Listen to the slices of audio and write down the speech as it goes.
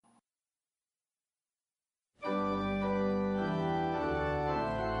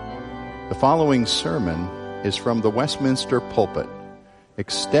The following sermon is from the Westminster pulpit,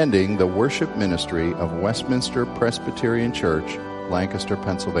 extending the worship ministry of Westminster Presbyterian Church, Lancaster,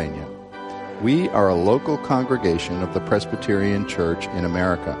 Pennsylvania. We are a local congregation of the Presbyterian Church in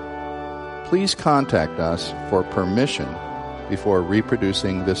America. Please contact us for permission before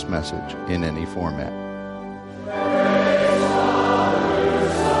reproducing this message in any format.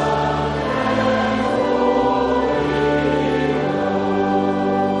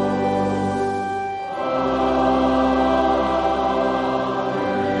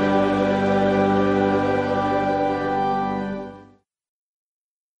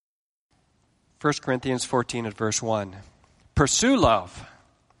 1 Corinthians 14 at verse 1. Pursue love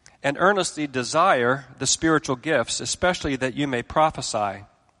and earnestly desire the spiritual gifts, especially that you may prophesy.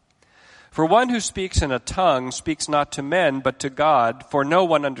 For one who speaks in a tongue speaks not to men, but to God, for no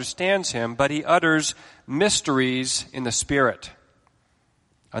one understands him, but he utters mysteries in the Spirit.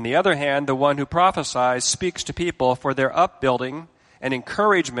 On the other hand, the one who prophesies speaks to people for their upbuilding and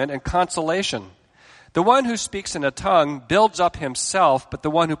encouragement and consolation. The one who speaks in a tongue builds up himself, but the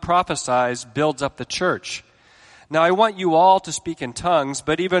one who prophesies builds up the church. Now I want you all to speak in tongues,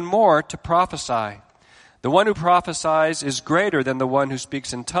 but even more to prophesy. The one who prophesies is greater than the one who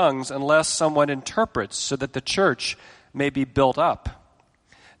speaks in tongues, unless someone interprets, so that the church may be built up.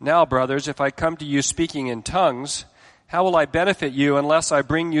 Now, brothers, if I come to you speaking in tongues, how will I benefit you unless I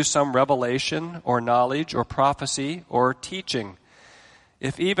bring you some revelation or knowledge or prophecy or teaching?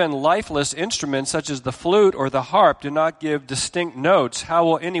 If even lifeless instruments such as the flute or the harp do not give distinct notes, how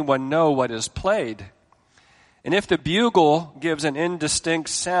will anyone know what is played? And if the bugle gives an indistinct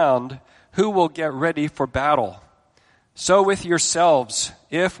sound, who will get ready for battle? So with yourselves,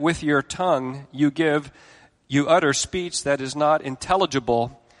 if with your tongue you utter speech that is not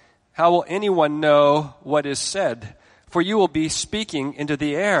intelligible, how will anyone know what is said? For you will be speaking into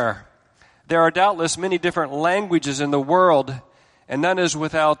the air. There are doubtless many different languages in the world, and none is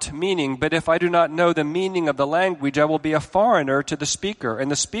without meaning. But if I do not know the meaning of the language, I will be a foreigner to the speaker,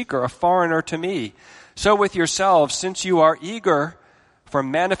 and the speaker a foreigner to me. So with yourselves, since you are eager for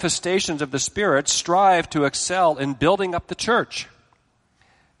manifestations of the Spirit, strive to excel in building up the church.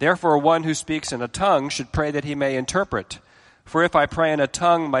 Therefore, one who speaks in a tongue should pray that he may interpret. For if I pray in a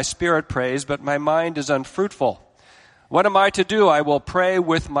tongue, my spirit prays, but my mind is unfruitful. What am I to do? I will pray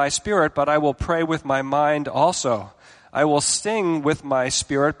with my spirit, but I will pray with my mind also. I will sing with my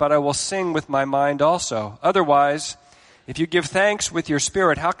spirit, but I will sing with my mind also. Otherwise, if you give thanks with your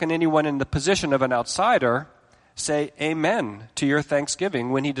spirit, how can anyone in the position of an outsider say amen to your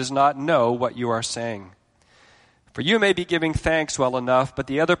thanksgiving when he does not know what you are saying? For you may be giving thanks well enough, but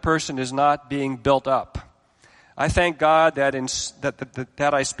the other person is not being built up. I thank God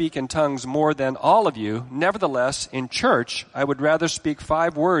that I speak in tongues more than all of you. Nevertheless, in church, I would rather speak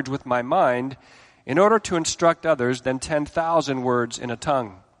 5 words with my mind in order to instruct others than 10,000 words in a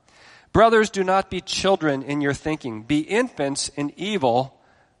tongue. Brothers, do not be children in your thinking. Be infants in evil,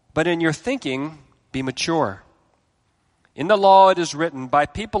 but in your thinking be mature. In the law it is written, by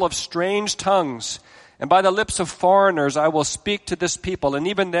people of strange tongues and by the lips of foreigners I will speak to this people, and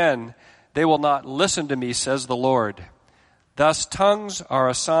even then they will not listen to me, says the Lord. Thus tongues are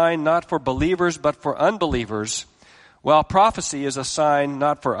a sign not for believers but for unbelievers, while prophecy is a sign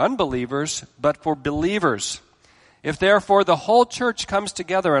not for unbelievers, but for believers. If therefore the whole church comes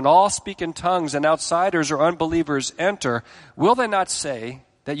together and all speak in tongues, and outsiders or unbelievers enter, will they not say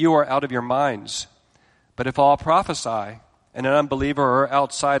that you are out of your minds? But if all prophesy, and an unbeliever or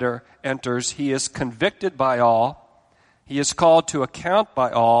outsider enters, he is convicted by all, he is called to account by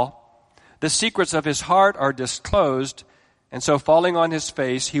all, the secrets of his heart are disclosed, and so falling on his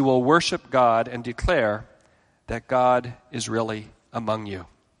face he will worship God and declare that God is really among you.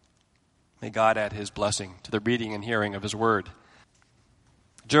 May God add his blessing to the reading and hearing of his word.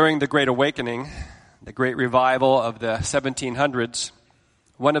 During the Great Awakening, the great revival of the 1700s,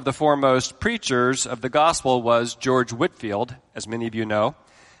 one of the foremost preachers of the gospel was George Whitefield, as many of you know.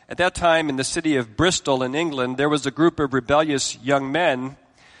 At that time in the city of Bristol in England, there was a group of rebellious young men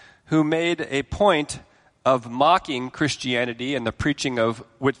who made a point of mocking Christianity and the preaching of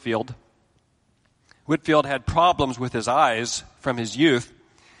Whitefield. Whitefield had problems with his eyes from his youth,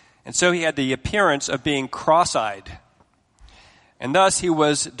 and so he had the appearance of being cross-eyed. And thus he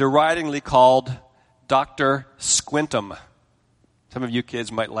was deridingly called Dr. Squintum. Some of you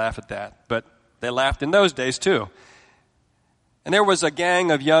kids might laugh at that, but they laughed in those days too. And there was a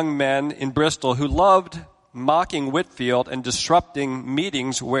gang of young men in Bristol who loved mocking Whitefield and disrupting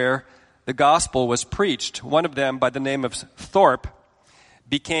meetings where the gospel was preached. One of them, by the name of Thorpe,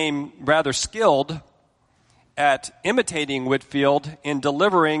 became rather skilled at imitating Whitefield in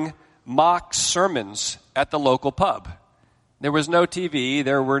delivering mock sermons at the local pub. There was no TV.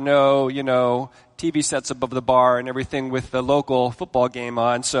 There were no, TV sets above the bar and everything with the local football game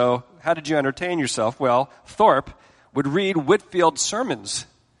on. So how did you entertain yourself? Well, Thorpe would read Whitefield sermons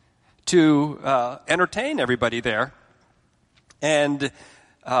to entertain everybody there, and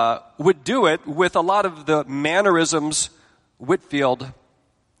would do it with a lot of the mannerisms Whitefield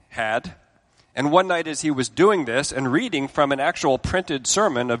had. And one night as he was doing this and reading from an actual printed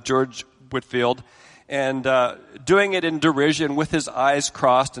sermon of George Whitefield, and doing it in derision with his eyes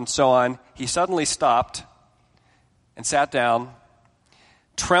crossed and so on, he suddenly stopped and sat down,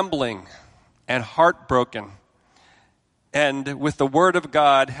 trembling and heartbroken, and with the word of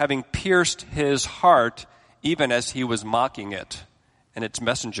God having pierced his heart even as he was mocking it and its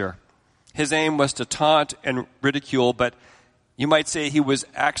messenger. His aim was to taunt and ridicule, but you might say he was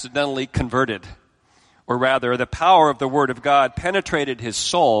accidentally converted. Or rather, the power of the word of God penetrated his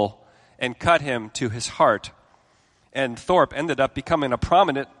soul and cut him to his heart. And Thorpe ended up becoming a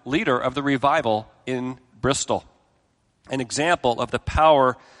prominent leader of the revival in Bristol. An example of the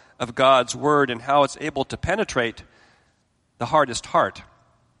power of God's word and how it's able to penetrate the hardest heart.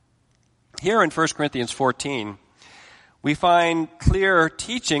 Here in 1 Corinthians 14, we find clear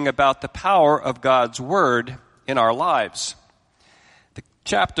teaching about the power of God's word in our lives. The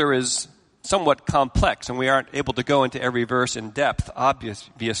chapter is somewhat complex, and we aren't able to go into every verse in depth,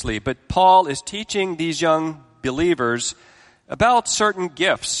 obviously, but Paul is teaching these young believers about certain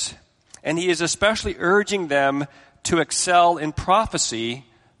gifts, and he is especially urging them to excel in prophecy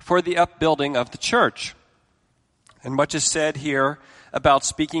for the upbuilding of the church. And much is said here about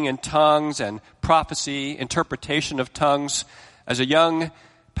speaking in tongues and prophecy, interpretation of tongues. As a young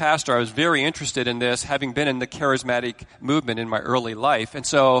pastor, I was very interested in this, having been in the charismatic movement in my early life. And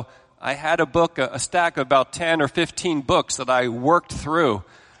so I had a stack of about 10 or 15 books that I worked through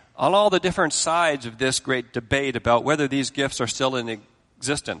on all the different sides of this great debate about whether these gifts are still in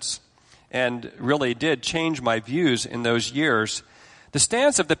existence, and really did change my views in those years. The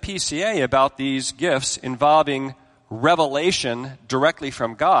stance of the PCA about these gifts involving revelation directly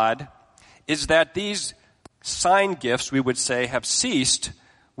from God is that these sign gifts, we would say, have ceased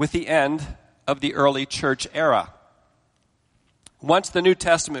with the end of the early church era. Once the New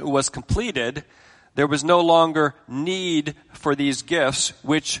Testament was completed, there was no longer need for these gifts,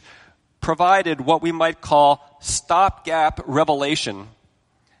 which provided what we might call stopgap revelation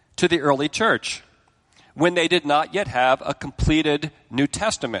to the early church when they did not yet have a completed New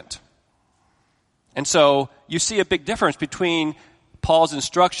Testament. And so you see a big difference between Paul's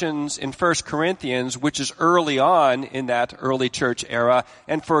instructions in 1 Corinthians, which is early on in that early church era,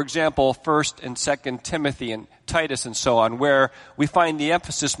 and, for example, 1 and 2 Timothy and Titus and so on, where we find the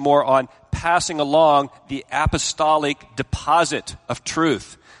emphasis more on passing along the apostolic deposit of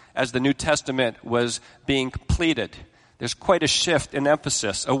truth as the New Testament was being completed. There's quite a shift in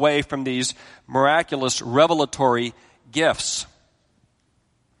emphasis away from these miraculous revelatory gifts.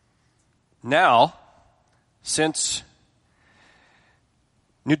 Now, since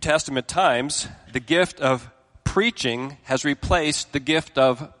New Testament times, the gift of preaching has replaced the gift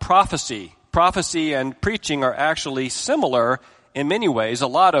of prophecy. Prophecy and preaching are actually similar in many ways. A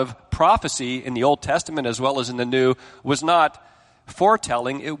lot of prophecy in the Old Testament as well as in the New was not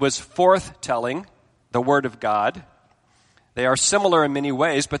foretelling, it was forthtelling, the Word of God. They are similar in many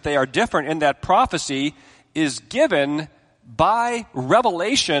ways, but they are different in that prophecy is given by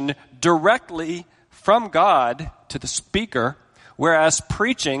revelation directly from God to the speaker, whereas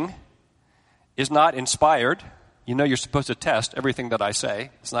preaching is not inspired. You know you're supposed to test everything that I say.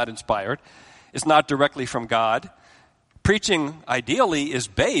 It's not inspired. It's not directly from God. Preaching, ideally, is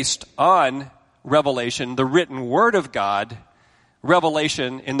based on revelation, the written Word of God,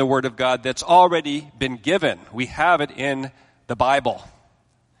 revelation in the Word of God that's already been given. We have it in the Bible.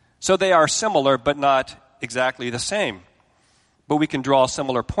 So they are similar, but not exactly the same. But we can draw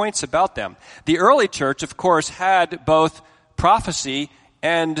similar points about them. The early church, of course, had both prophecy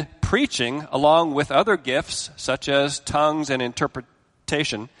and preaching, along with other gifts, such as tongues and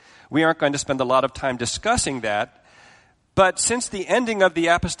interpretation. We aren't going to spend a lot of time discussing that. But since the ending of the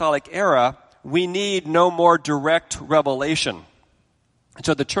apostolic era, we need no more direct revelation.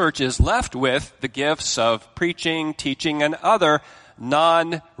 So the church is left with the gifts of preaching, teaching, and other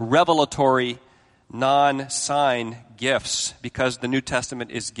non-revelatory, non-sign gifts because the New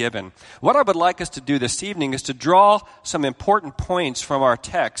Testament is given. What I would like us to do this evening is to draw some important points from our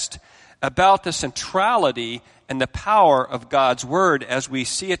text about the centrality and the power of God's Word as we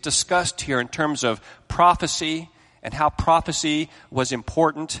see it discussed here in terms of prophecy and how prophecy was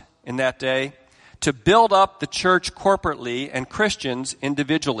important in that day. to build up the church corporately and Christians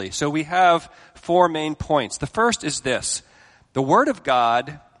individually. So we have 4 main points. The first is this: the Word of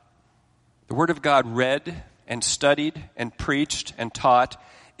God read and studied and preached and taught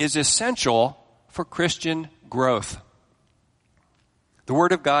is essential for Christian growth. The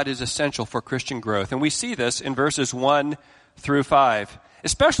Word of God is essential for Christian growth. And we see this in verses 1 through 5,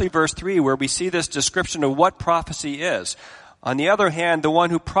 especially verse 3, where we see this description of what prophecy is. On the other hand, the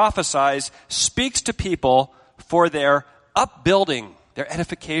one who prophesies speaks to people for their upbuilding, their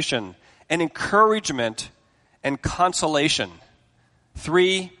edification, and encouragement and consolation.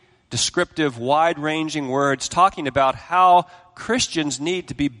 3 descriptive, wide-ranging words talking about how Christians need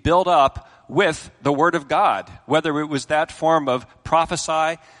to be built up with the Word of God, whether it was that form of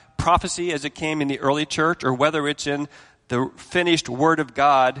prophecy as it came in the early church, or whether it's in the finished Word of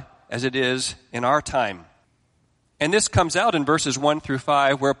God as it is in our time. And this comes out in verses 1 through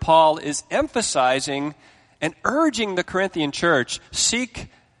 5, where Paul is emphasizing and urging the Corinthian church, seek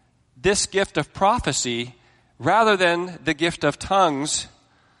this gift of prophecy rather than the gift of tongues,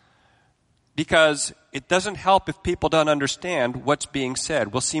 because it doesn't help if people don't understand what's being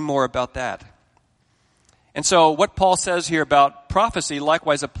said. We'll see more about that. And so what Paul says here about prophecy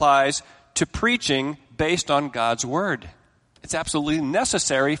likewise applies to preaching based on God's Word. It's absolutely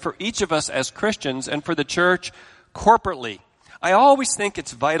necessary for each of us as Christians and for the church corporately. I always think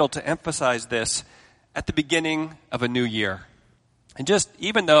it's vital to emphasize this at the beginning of a new year. And just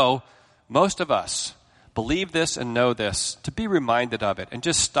even though most of us believe this and know this, to be reminded of it and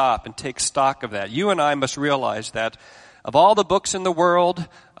just stop and take stock of that. You and I must realize that of all the books in the world,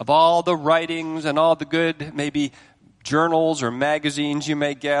 of all the writings and all the good, maybe journals or magazines you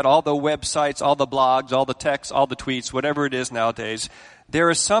may get, all the websites, all the blogs, all the texts, all the tweets, whatever it is nowadays, there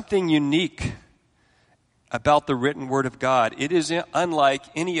is something unique about the written Word of God. It is unlike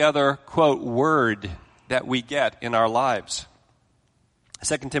any other, quote, word that we get in our lives.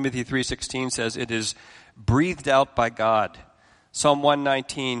 2 Timothy 3:16 says it is breathed out by God. Psalm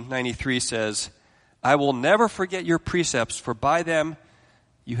 119:93 says, I will never forget your precepts, for by them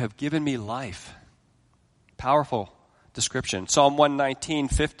you have given me life. Powerful description. Psalm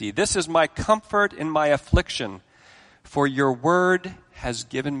 119:50, this is my comfort in my affliction, for your word has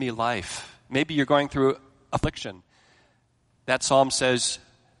given me life. Maybe you're going through affliction. That psalm says,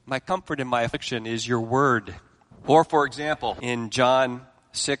 my comfort in my affliction is your word. Or, for example, in John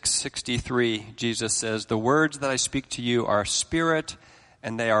 6:63, Jesus says, the words that I speak to you are spirit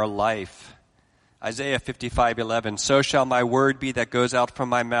and they are life. Isaiah 55:11, so shall my word be that goes out from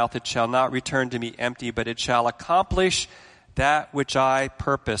my mouth. It shall not return to me empty, but it shall accomplish that which I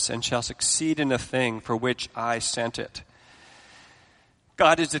purpose and shall succeed in the thing for which I sent it.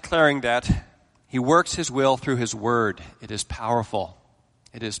 God is declaring that He works His will through His word. It is powerful.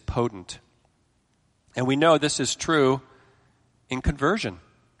 It is potent. And we know this is true in conversion,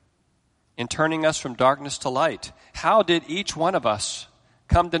 in turning us from darkness to light. How did each one of us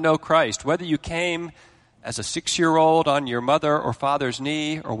come to know Christ? Whether you came as a 6-year-old on your mother or father's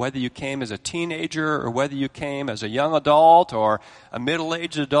knee, or whether you came as a teenager, or whether you came as a young adult, or a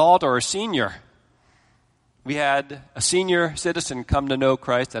middle-aged adult, or a senior. We had a senior citizen come to know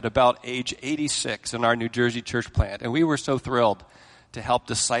Christ at about age 86 in our New Jersey church plant, and we were so thrilled to help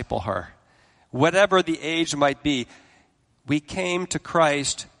disciple her. Whatever the age might be, we came to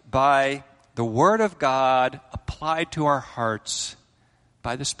Christ by the Word of God applied to our hearts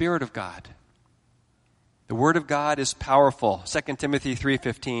by the Spirit of God. The Word of God is powerful. 2 Timothy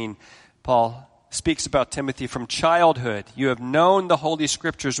 3:15, Paul speaks about Timothy from childhood. You have known the Holy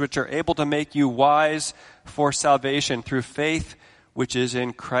Scriptures, which are able to make you wise for salvation through faith which is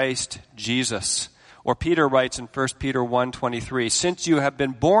in Christ Jesus. Or Peter writes in 1 Peter 1:23, since you have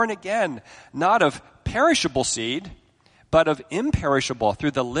been born again, not of perishable seed, but of imperishable,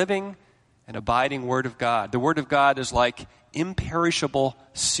 through the living and abiding Word of God. The Word of God is like imperishable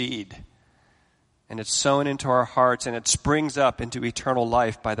seed, and it's sown into our hearts, and it springs up into eternal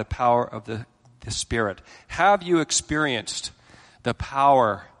life by the power of the Spirit. Have you experienced the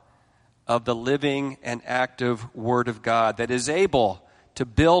power of the living and active Word of God that is able to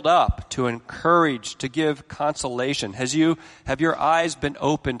build up, to encourage, to give consolation? Have your eyes been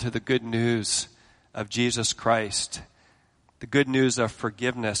open to the good news of Jesus Christ? The good news of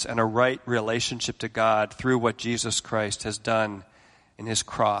forgiveness and a right relationship to God through what Jesus Christ has done in His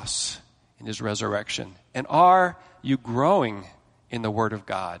cross, in His resurrection. And are you growing in the Word of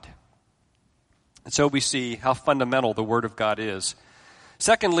God? And so we see how fundamental the Word of God is.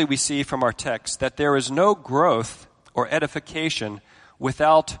 Secondly, we see from our text that there is no growth or edification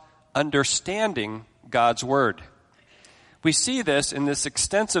without understanding God's Word. We see this in this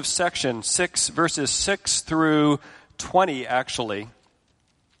extensive section, verses 6 through 20, actually.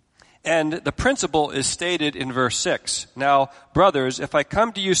 And the principle is stated in verse 6. Now, brothers, if I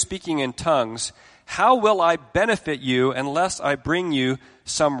come to you speaking in tongues, how will I benefit you unless I bring you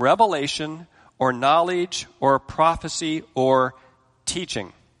some revelation or knowledge or prophecy or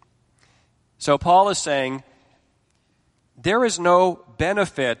teaching? So Paul is saying, there is no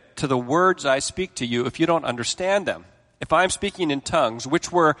benefit to the words I speak to you if you don't understand them. If I'm speaking in tongues,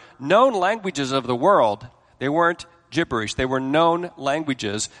 which were known languages of the world, they weren't gibberish, they were known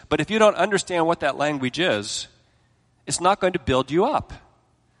languages. But if you don't understand what that language is, it's not going to build you up.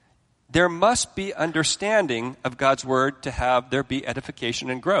 There must be understanding of God's word to have there be edification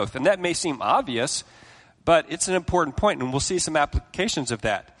and growth. And that may seem obvious, but it's an important point, and we'll see some applications of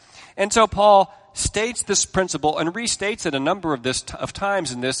that. And so Paul states this principle and restates it a number of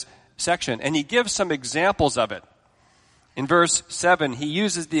times in this section, and he gives some examples of it. In verse 7, he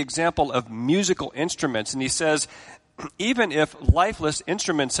uses the example of musical instruments, and he says, even if lifeless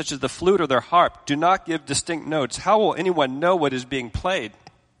instruments such as the flute or the harp do not give distinct notes, how will anyone know what is being played?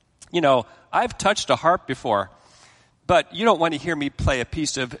 You know, I've touched a harp before, but you don't want to hear me play a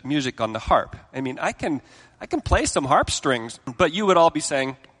piece of music on the harp. I mean, I can play some harp strings, but you would all be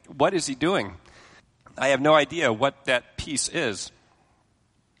saying, what is he doing? I have no idea what that piece is.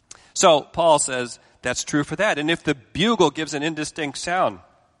 So Paul says that's true for that. And if the bugle gives an indistinct sound,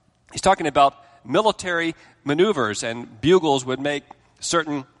 he's talking about military maneuvers, and bugles would make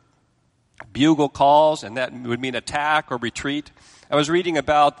certain bugle calls, and that would mean attack or retreat. I was reading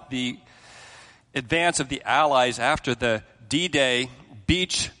about the advance of the Allies after the D-Day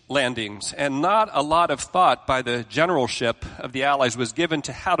beach landings, and not a lot of thought by the generalship of the Allies was given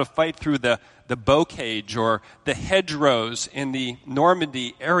to how to fight through the bocage or the hedgerows in the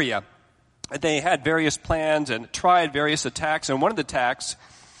Normandy area. They had various plans and tried various attacks, and one of the attacks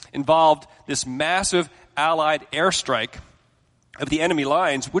involved this massive Allied airstrike of the enemy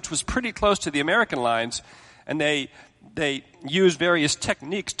lines, which was pretty close to the American lines, and they used various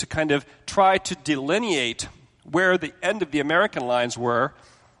techniques to kind of try to delineate where the end of the American lines were,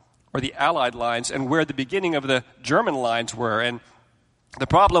 or the Allied lines, and where the beginning of the German lines were. And the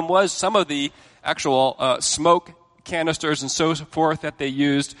problem was some of the actual smoke canisters and so forth that they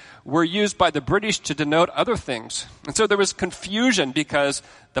used were used by the British to denote other things. And so there was confusion because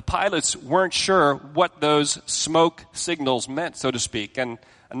the pilots weren't sure what those smoke signals meant, so to speak. And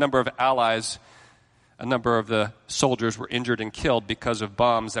a number of the soldiers were injured and killed because of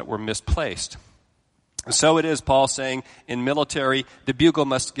bombs that were misplaced. So it is, Paul saying, in military, the bugle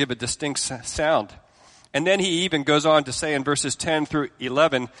must give a distinct sound. And then he even goes on to say in verses 10 through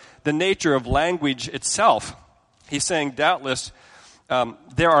 11, the nature of language itself. He's saying, doubtless,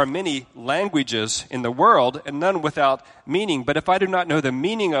 there are many languages in the world, and none without meaning. But if I do not know the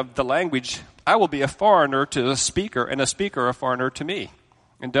meaning of the language, I will be a foreigner to the speaker, and a speaker a foreigner to me.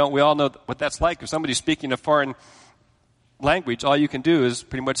 And don't we all know what that's like? If somebody's speaking a foreign language, all you can do is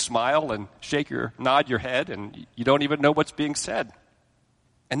pretty much smile and nod your head, and you don't even know what's being said.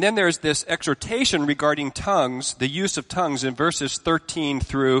 And then there's this exhortation regarding tongues, the use of tongues in verses 13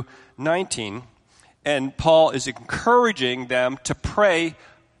 through 19. And Paul is encouraging them to pray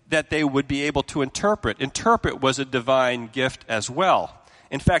that they would be able to interpret. Interpret was a divine gift as well.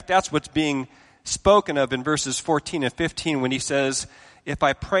 In fact, that's what's being spoken of in verses 14 and 15 when he says, if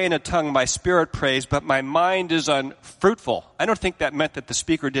I pray in a tongue, my spirit prays, but my mind is unfruitful. I don't think that meant that the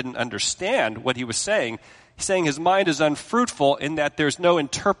speaker didn't understand what he was saying. He's saying his mind is unfruitful in that there's no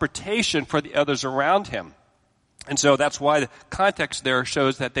interpretation for the others around him. And so that's why the context there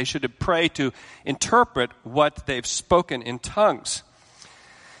shows that they should pray to interpret what they've spoken in tongues.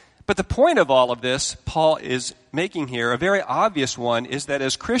 But the point of all of this, Paul is making here, a very obvious one, is that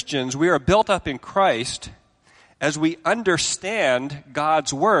as Christians, we are built up in Christ as we understand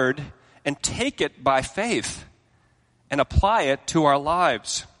God's word and take it by faith and apply it to our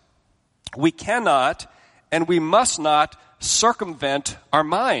lives. We cannot and we must not circumvent our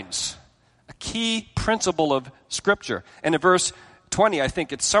minds. A key principle of Scripture. And in verse 20, I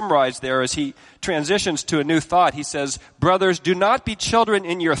think it's summarized there as he transitions to a new thought. He says, brothers, do not be children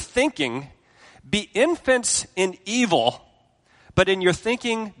in your thinking. Be infants in evil, but in your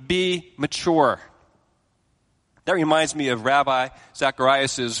thinking be mature. That reminds me of Rabbi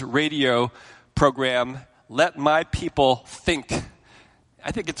Zacharias' radio program, Let My People Think.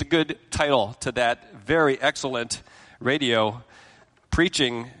 I think it's a good title to that very excellent radio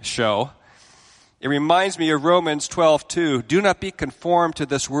preaching show. It reminds me of Romans 12:2. Do not be conformed to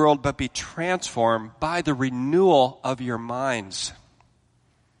this world, but be transformed by the renewal of your minds.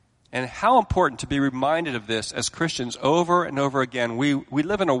 And how important to be reminded of this as Christians over and over again. We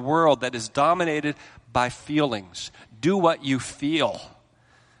live in a world that is dominated by feelings. Do what you feel,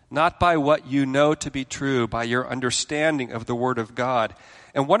 not by what you know to be true, by your understanding of the Word of God.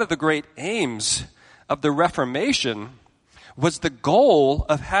 And one of the great aims of the Reformation was the goal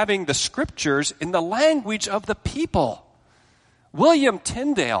of having the Scriptures in the language of the people. William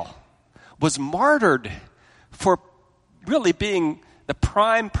Tyndale was martyred for really being the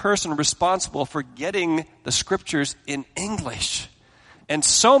prime person responsible for getting the Scriptures in English. And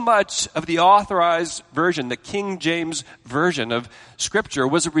so much of the authorized version, the King James Version of Scripture,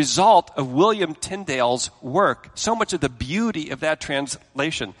 was a result of William Tyndale's work. So much of the beauty of that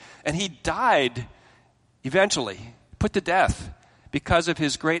translation. And he died eventually, put to death, because of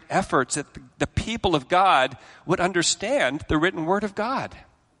his great efforts that the people of God would understand the written Word of God.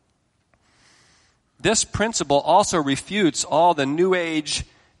 This principle also refutes all the New Age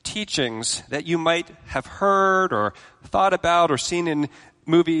teachings that you might have heard or thought about or seen in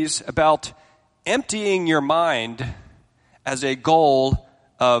movies about emptying your mind as a goal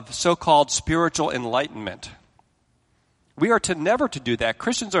of so-called spiritual enlightenment. We are never to do that.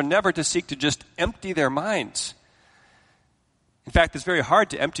 Christians are never to seek to just empty their minds. In fact, it's very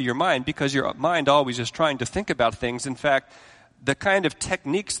hard to empty your mind because your mind always is trying to think about things. In fact, the kind of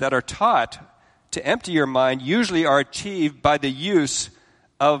techniques that are taught to empty your mind usually are achieved by the use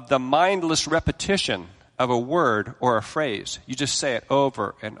of the mindless repetition of a word or a phrase. You just say it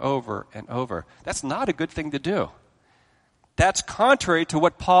over and over and over. That's not a good thing to do. That's contrary to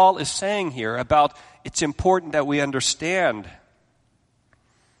what Paul is saying here about it's important that we understand.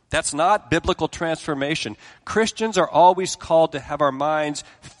 That's not biblical transformation. Christians are always called to have our minds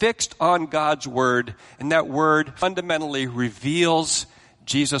fixed on God's Word, and that Word fundamentally reveals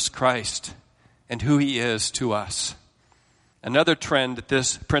Jesus Christ and who He is to us. Another trend that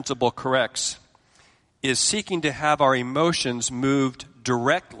this principle corrects is seeking to have our emotions moved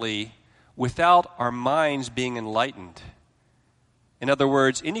directly without our minds being enlightened. In other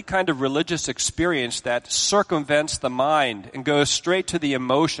words, any kind of religious experience that circumvents the mind and goes straight to the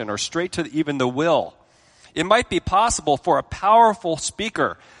emotion or straight to even the will. It might be possible for a powerful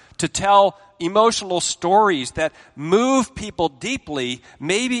speaker to tell emotional stories that move people deeply,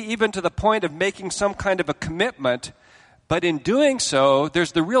 maybe even to the point of making some kind of a commitment. But in doing so,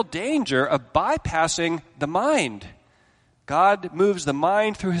 there's the real danger of bypassing the mind. God moves the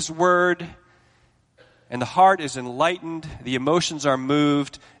mind through His Word, and the heart is enlightened, the emotions are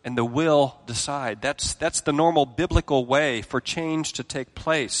moved, and the will decide. That's the normal biblical way for change to take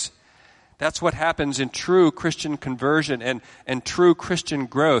place. That's what happens in true Christian conversion and true Christian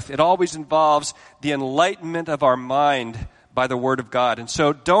growth. It always involves the enlightenment of our mind by the Word of God. And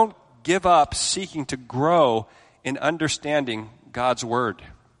so don't give up seeking to grow in understanding God's Word.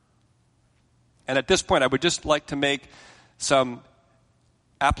 And at this point, I would just like to make some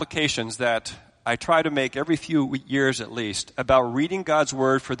applications that I try to make every few years at least about reading God's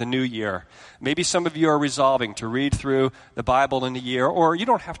Word for the new year. Maybe some of you are resolving to read through the Bible in a year, or you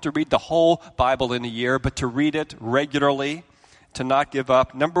don't have to read the whole Bible in a year, but to read it regularly, to not give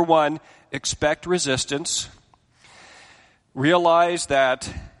up. Number one, expect resistance. Realize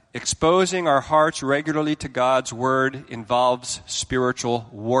that exposing our hearts regularly to God's Word involves spiritual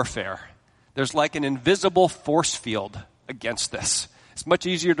warfare. There's like an invisible force field against this. It's much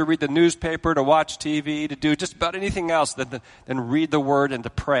easier to read the newspaper, to watch TV, to do just about anything else than read the Word and to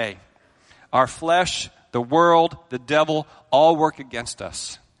pray. Our flesh, the world, the devil, all work against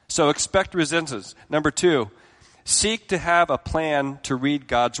us. So expect resistance. Number two, seek to have a plan to read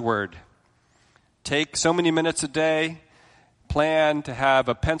God's Word. Take so many minutes a day, plan to have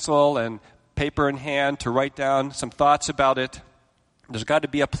a pencil and paper in hand to write down some thoughts about it. There's got to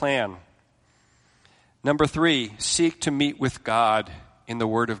be a plan. Number three, seek to meet with God in the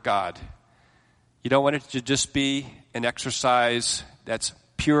Word of God. You don't want it to just be an exercise that's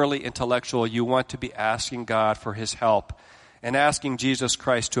purely intellectual. You want to be asking God for His help and asking Jesus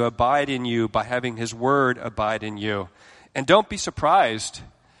Christ to abide in you by having His Word abide in you. And don't be surprised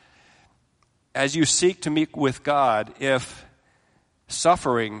as you seek to meet with God if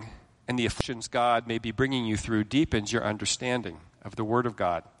suffering and the afflictions God may be bringing you through deepens your understanding of the Word of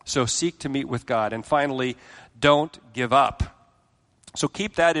God. So seek to meet with God. And finally, don't give up. So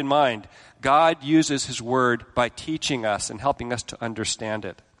keep that in mind. God uses His Word by teaching us and helping us to understand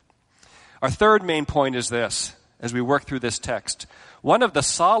it. Our third main point is this, as we work through this text. One of the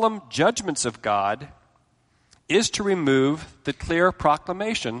solemn judgments of God is to remove the clear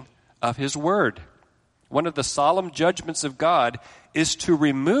proclamation of His Word. One of the solemn judgments of God is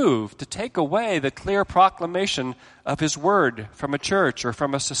to take away the clear proclamation of his word from a church or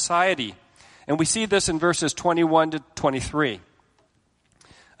from a society. And we see this in verses 21 to 23.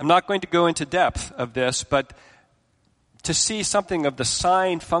 I'm not going to go into depth of this, but to see something of the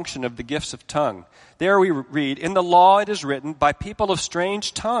sign function of the gifts of tongue. There we read, "In the law it is written, by people of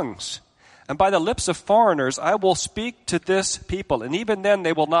strange tongues, and by the lips of foreigners I will speak to this people, and even then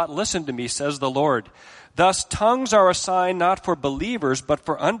they will not listen to me, says the Lord. Thus tongues are a sign not for believers, but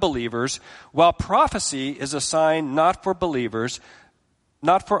for unbelievers, while prophecy is a sign not for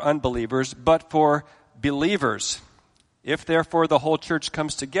unbelievers, but for believers. If therefore the whole church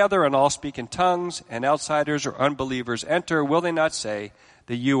comes together and all speak in tongues, and outsiders or unbelievers enter, will they not say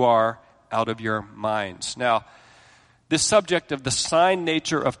that you are out of your minds?" Now, this subject of the sign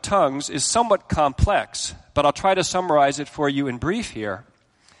nature of tongues is somewhat complex, but I'll try to summarize it for you in brief here.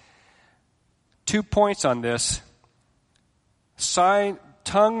 2 points on this.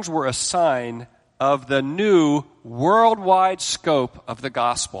 Tongues were a sign of the new worldwide scope of the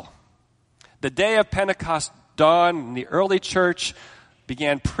gospel. The day of Pentecost dawned, and the early church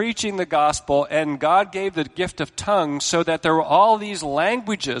began preaching the gospel, and God gave the gift of tongues so that there were all these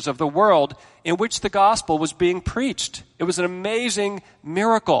languages of the world in which the gospel was being preached. It was an amazing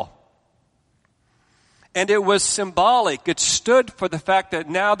miracle. And it was symbolic. It stood for the fact that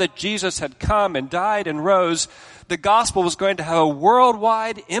now that Jesus had come and died and rose, the gospel was going to have a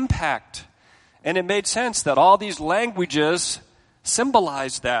worldwide impact. And it made sense that all these languages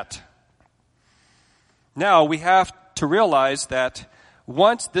symbolized that. Now, we have to realize that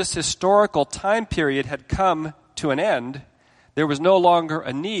once this historical time period had come to an end, there was no longer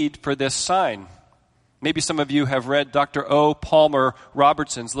a need for this sign. Maybe some of you have read Dr. O. Palmer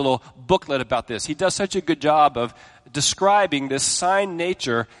Robertson's little booklet about this. He does such a good job of describing this sign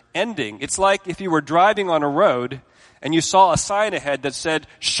nature ending. It's like if you were driving on a road and you saw a sign ahead that said,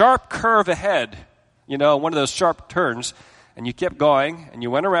 "Sharp curve ahead," one of those sharp turns, and you kept going and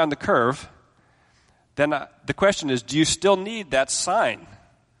you went around the curve. Then the question is, do you still need that sign?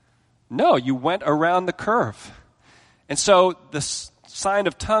 No, you went around the curve. And so the sign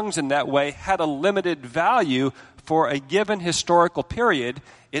of tongues in that way had a limited value for a given historical period.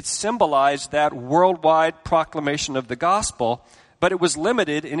 It symbolized that worldwide proclamation of the gospel, but it was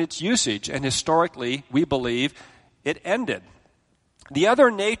limited in its usage, and historically, we believe, it ended. The other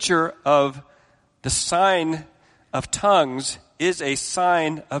nature of the sign of tongues is a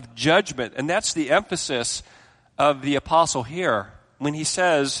sign of judgment. And that's the emphasis of the apostle here when he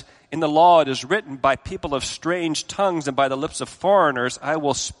says, "In the law it is written, by people of strange tongues and by the lips of foreigners I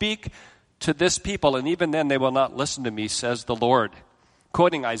will speak to this people, and even then they will not listen to me, says the Lord."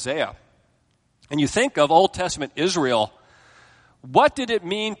 Quoting Isaiah. And you think of Old Testament Israel. What did it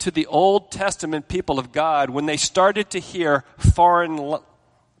mean to the Old Testament people of God when they started to hear foreign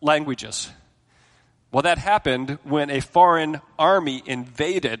languages? Well, that happened when a foreign army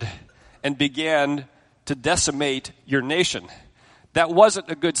invaded and began to decimate your nation. That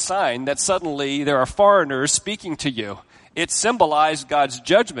wasn't a good sign that suddenly there are foreigners speaking to you. It symbolized God's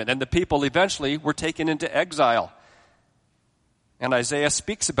judgment, and the people eventually were taken into exile. And Isaiah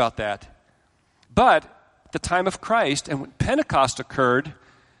speaks about that. But at the time of Christ, and when Pentecost occurred,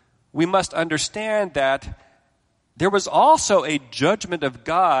 we must understand that there was also a judgment of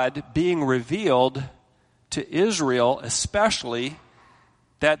God being revealed to Israel, especially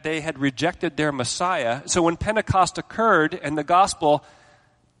that they had rejected their Messiah. So when Pentecost occurred and the gospel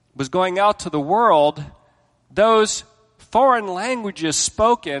was going out to the world, those foreign languages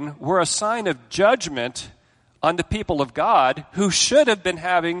spoken were a sign of judgment on the people of God who should have been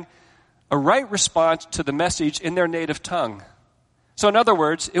having a right response to the message in their native tongue. So in other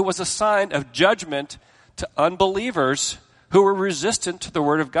words, it was a sign of judgment to unbelievers who were resistant to the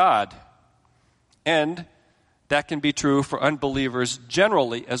word of God. And that can be true for unbelievers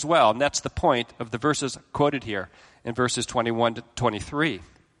generally as well. And that's the point of the verses quoted here in verses 21 to 23.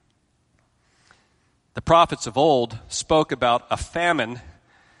 The prophets of old spoke about a famine,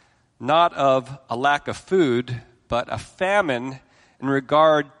 not of a lack of food, but a famine in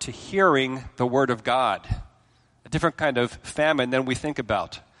regard to hearing the word of God. A different kind of famine than we think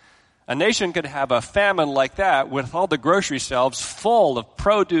about. A nation could have a famine like that with all the grocery shelves full of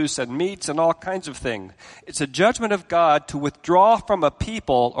produce and meats and all kinds of things. It's a judgment of God to withdraw from a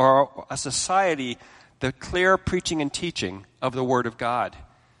people or a society the clear preaching and teaching of the Word of God.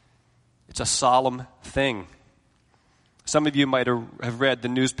 It's a solemn thing. Some of you might have read the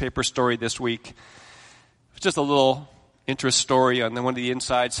newspaper story this week. It's just a little interest story on one of the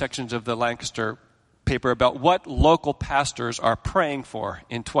inside sections of the Lancaster paper about what local pastors are praying for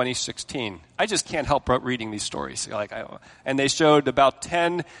in 2016. I just can't help but reading these stories. And they showed about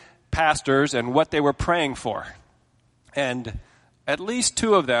 10 pastors and what they were praying for. And at least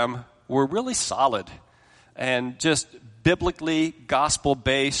 2 of them were really solid and just biblically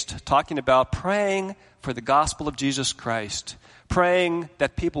gospel-based, talking about praying for the gospel of Jesus Christ, praying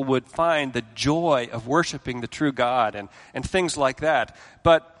that people would find the joy of worshiping the true God and things like that.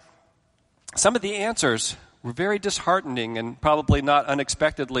 But some of the answers were very disheartening and probably not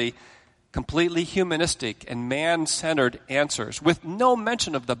unexpectedly completely humanistic and man-centered answers with no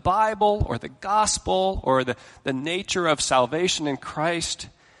mention of the Bible or the gospel or the nature of salvation in Christ.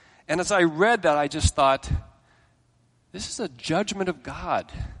 And as I read that, I just thought, this is a judgment of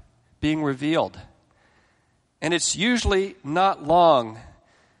God being revealed. And it's usually not long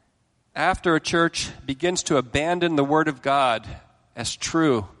after a church begins to abandon the Word of God as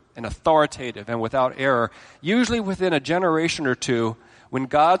true and authoritative and without error, usually within a generation or two, when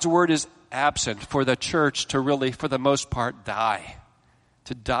God's Word is absent, for the church to really, for the most part,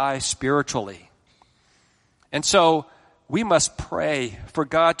 to die spiritually. And so we must pray for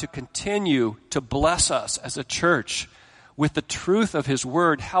God to continue to bless us as a church with the truth of His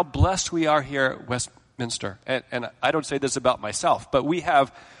Word. How blessed we are here at Westminster. And I don't say this about myself, but we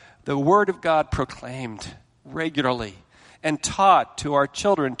have the Word of God proclaimed regularly and taught to our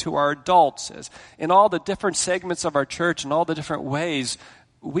children, to our adults, in all the different segments of our church, in all the different ways.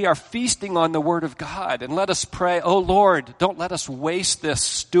 We are feasting on the Word of God. And let us pray, oh Lord, don't let us waste this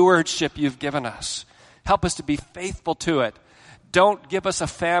stewardship you've given us. Help us to be faithful to it. Don't give us a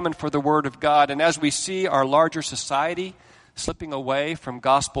famine for the Word of God. And as we see our larger society slipping away from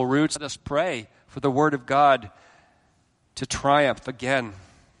gospel roots, let us pray for the Word of God to triumph again.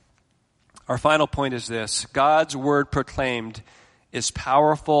 Our final point is this: God's Word proclaimed is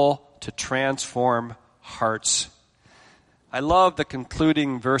powerful to transform hearts. I love the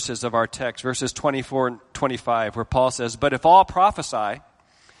concluding verses of our text, verses 24 and 25, where Paul says, "But if all prophesy,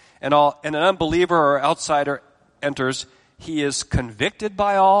 and an unbeliever or outsider enters, he is convicted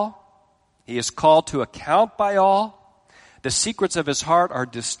by all, he is called to account by all, the secrets of his heart are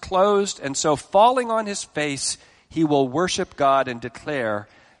disclosed, and so falling on his face, he will worship God and declare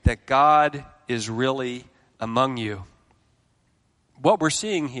that God is really among you." What we're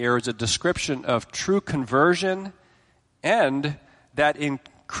seeing here is a description of true conversion, and that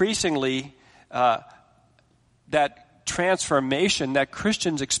increasingly, that transformation that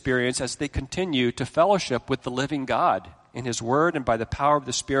Christians experience as they continue to fellowship with the living God in His Word and by the power of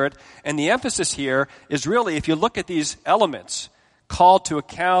the Spirit. And the emphasis here is really, if you look at these elements, called to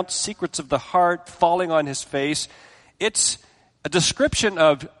account, secrets of the heart, falling on his face, it's a description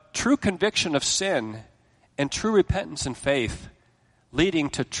of true conviction of sin and true repentance and faith, leading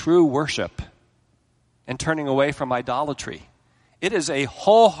to true worship and turning away from idolatry. It is a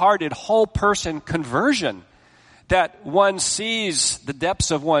wholehearted, whole-person conversion that one sees the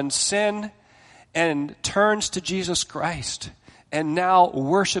depths of one's sin and turns to Jesus Christ and now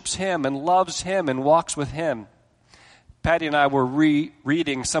worships Him and loves Him and walks with Him. Patty and I were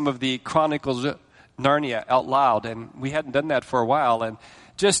reading some of the Chronicles of Narnia out loud, and we hadn't done that for a while. And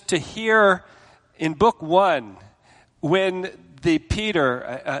just to hear in book 1, when the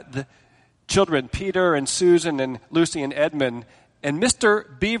children, Peter and Susan and Lucy and Edmund, and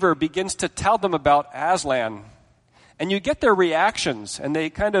Mr. Beaver begins to tell them about Aslan. And you get their reactions, and they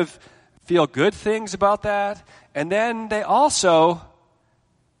kind of feel good things about that. And then they also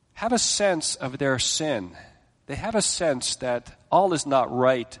have a sense of their sin. They have a sense that all is not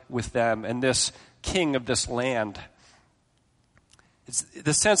right with them and this king of this land. It's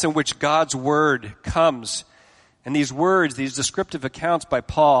the sense in which God's Word comes. And these words, these descriptive accounts by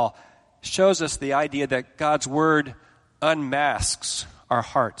Paul, shows us the idea that God's Word unmasks our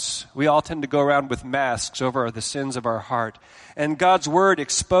hearts. We all tend to go around with masks over the sins of our heart. And God's Word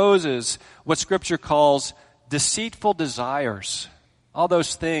exposes what Scripture calls deceitful desires. All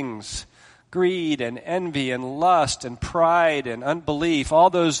those things, greed and envy and lust and pride and unbelief, all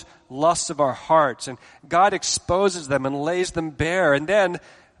those lusts of our hearts. And God exposes them and lays them bare. And then,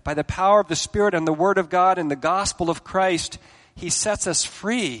 by the power of the Spirit and the Word of God and the gospel of Christ, He sets us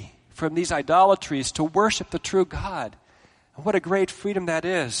free from these idolatries to worship the true God. And what a great freedom that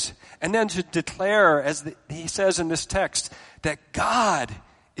is. And then to declare, as he says in this text, that God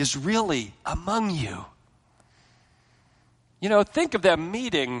is really among you. You know, think of them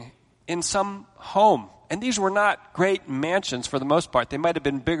meeting in some home. And these were not great mansions for the most part. They might have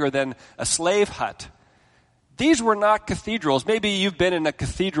been bigger than a slave hut. These were not cathedrals. Maybe you've been in a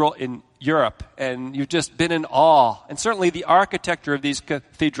cathedral in Europe and you've just been in awe. And certainly the architecture of these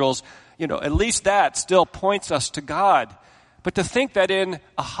cathedrals, at least that still points us to God. But to think that in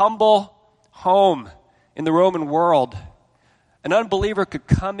a humble home in the Roman world, an unbeliever could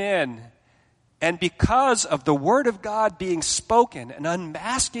come in, and because of the Word of God being spoken and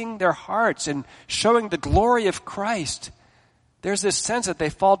unmasking their hearts and showing the glory of Christ, there's this sense that they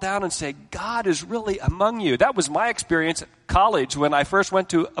fall down and say, God is really among you. That was my experience at college when I first went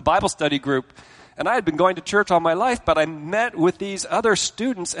to a Bible study group. And I had been going to church all my life, but I met with these other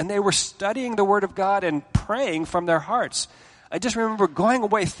students, and they were studying the Word of God and praying from their hearts. I just remember going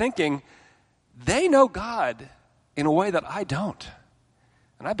away thinking, they know God in a way that I don't.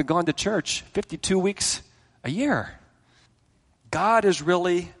 And I've been going to church 52 weeks a year. God is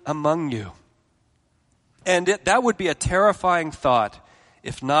really among you. And that would be a terrifying thought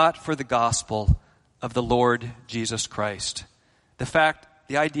if not for the gospel of the Lord Jesus Christ.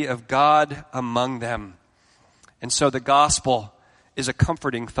 The idea of God among them. And so the gospel is a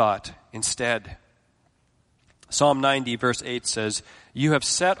comforting thought instead. Psalm 90 verse 8 says, "You have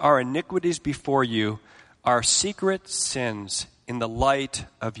set our iniquities before you, our secret sins in the light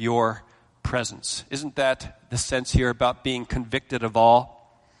of your presence." Isn't that the sense here about being convicted of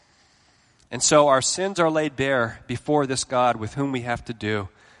all? And so our sins are laid bare before this God with whom we have to do,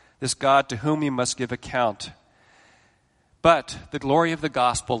 this God to whom we must give account. But the glory of the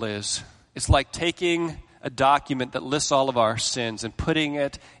gospel is, it's like taking a document that lists all of our sins and putting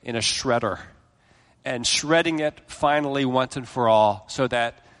it in a shredder and shredding it finally once and for all so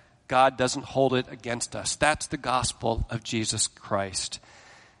that God doesn't hold it against us. That's the gospel of Jesus Christ.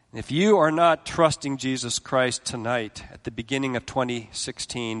 And if you are not trusting Jesus Christ tonight at the beginning of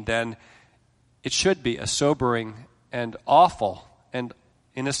 2016, then it should be a sobering and awful and,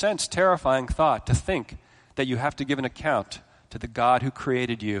 in a sense, terrifying thought to think that you have to give an account to the God who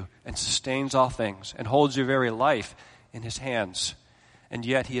created you and sustains all things and holds your very life in his hands. And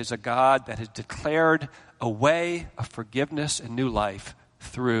yet he is a God that has declared a way of forgiveness and new life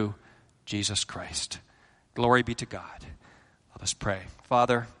through Jesus Christ. Glory be to God. Let us pray.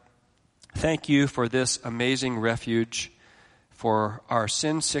 Father, thank you for this amazing refuge for our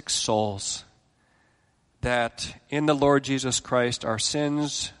sin-sick souls, that in the Lord Jesus Christ our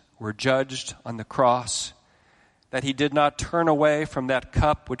sins were judged on the cross, that he did not turn away from that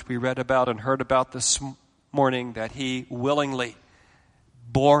cup which we read about and heard about this morning, that he willingly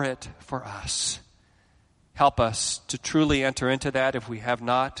bore it for us. Help us to truly enter into that if we have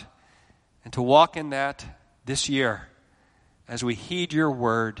not, and to walk in that this year as we heed your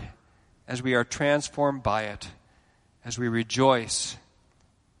word, as we are transformed by it, as we rejoice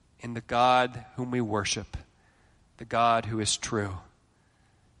in the God whom we worship, the God who is true.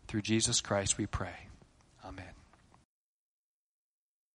 Through Jesus Christ we pray.